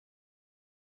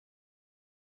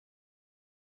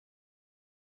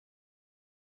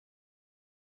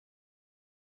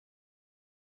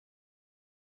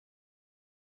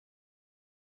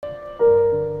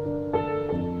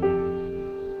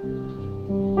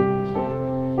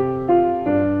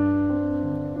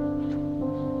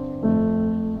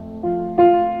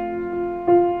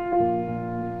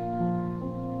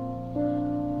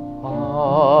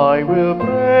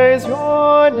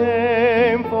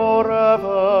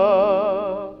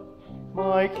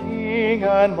my King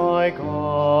and my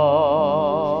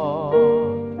God,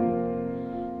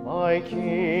 my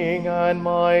King and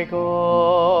my God.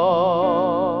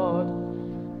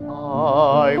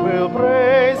 I will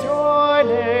praise your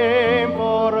name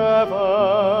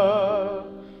forever,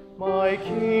 my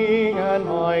King and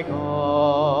my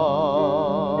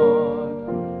God,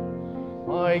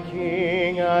 my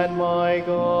King and my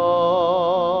God.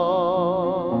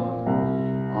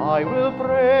 I will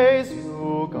praise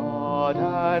you, God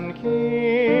and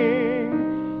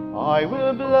King. I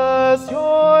will bless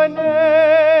your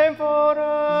name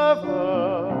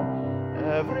forever,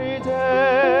 every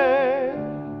day.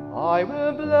 I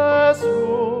will bless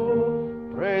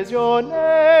you, praise your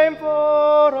name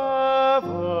forever.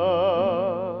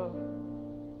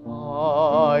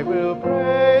 I will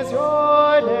praise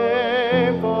your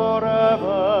name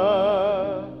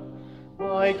forever,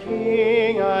 my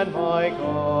King and my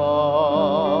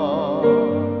God,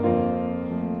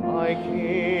 my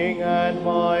King and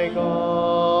my God.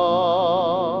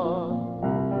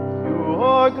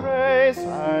 Your grace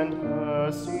and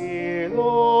mercy,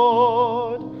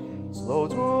 Lord, slow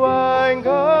to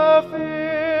anger,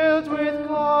 filled with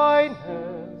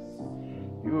kindness.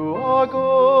 You are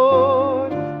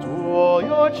good to all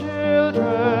your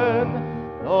children,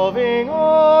 loving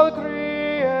all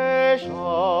creation.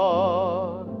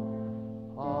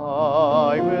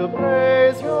 I will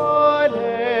praise your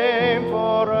name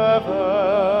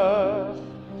forever,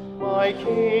 my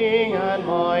King and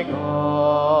my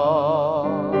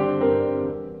God,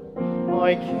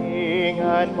 my King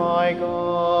and my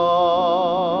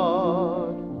God.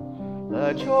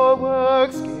 Let your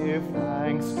works give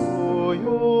thanks to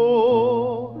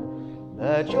you.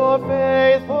 Let your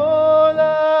faithful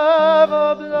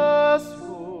ever bless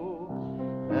you.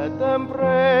 Let them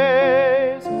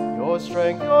praise your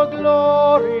strength, your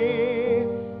glory,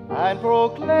 and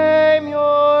proclaim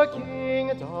your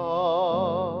kingdom.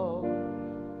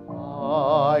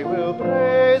 I will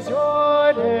praise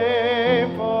your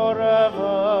name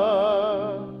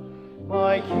forever,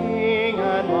 my King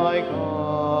and my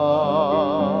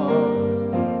God,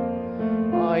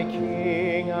 my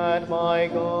King and my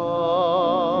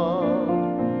God.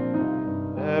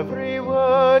 Every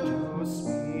word you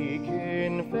speak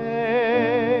in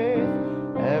faith,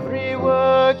 every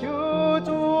work you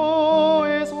do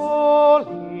is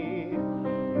holy.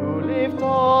 You lift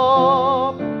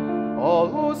up all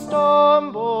who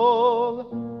stumble,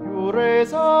 you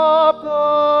raise up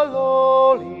the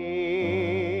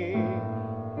lowly.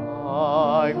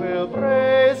 I will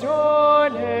praise your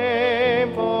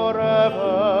name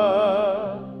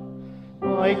forever,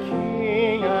 my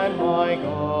King and my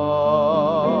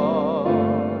God,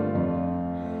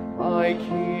 my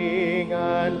King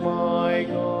and my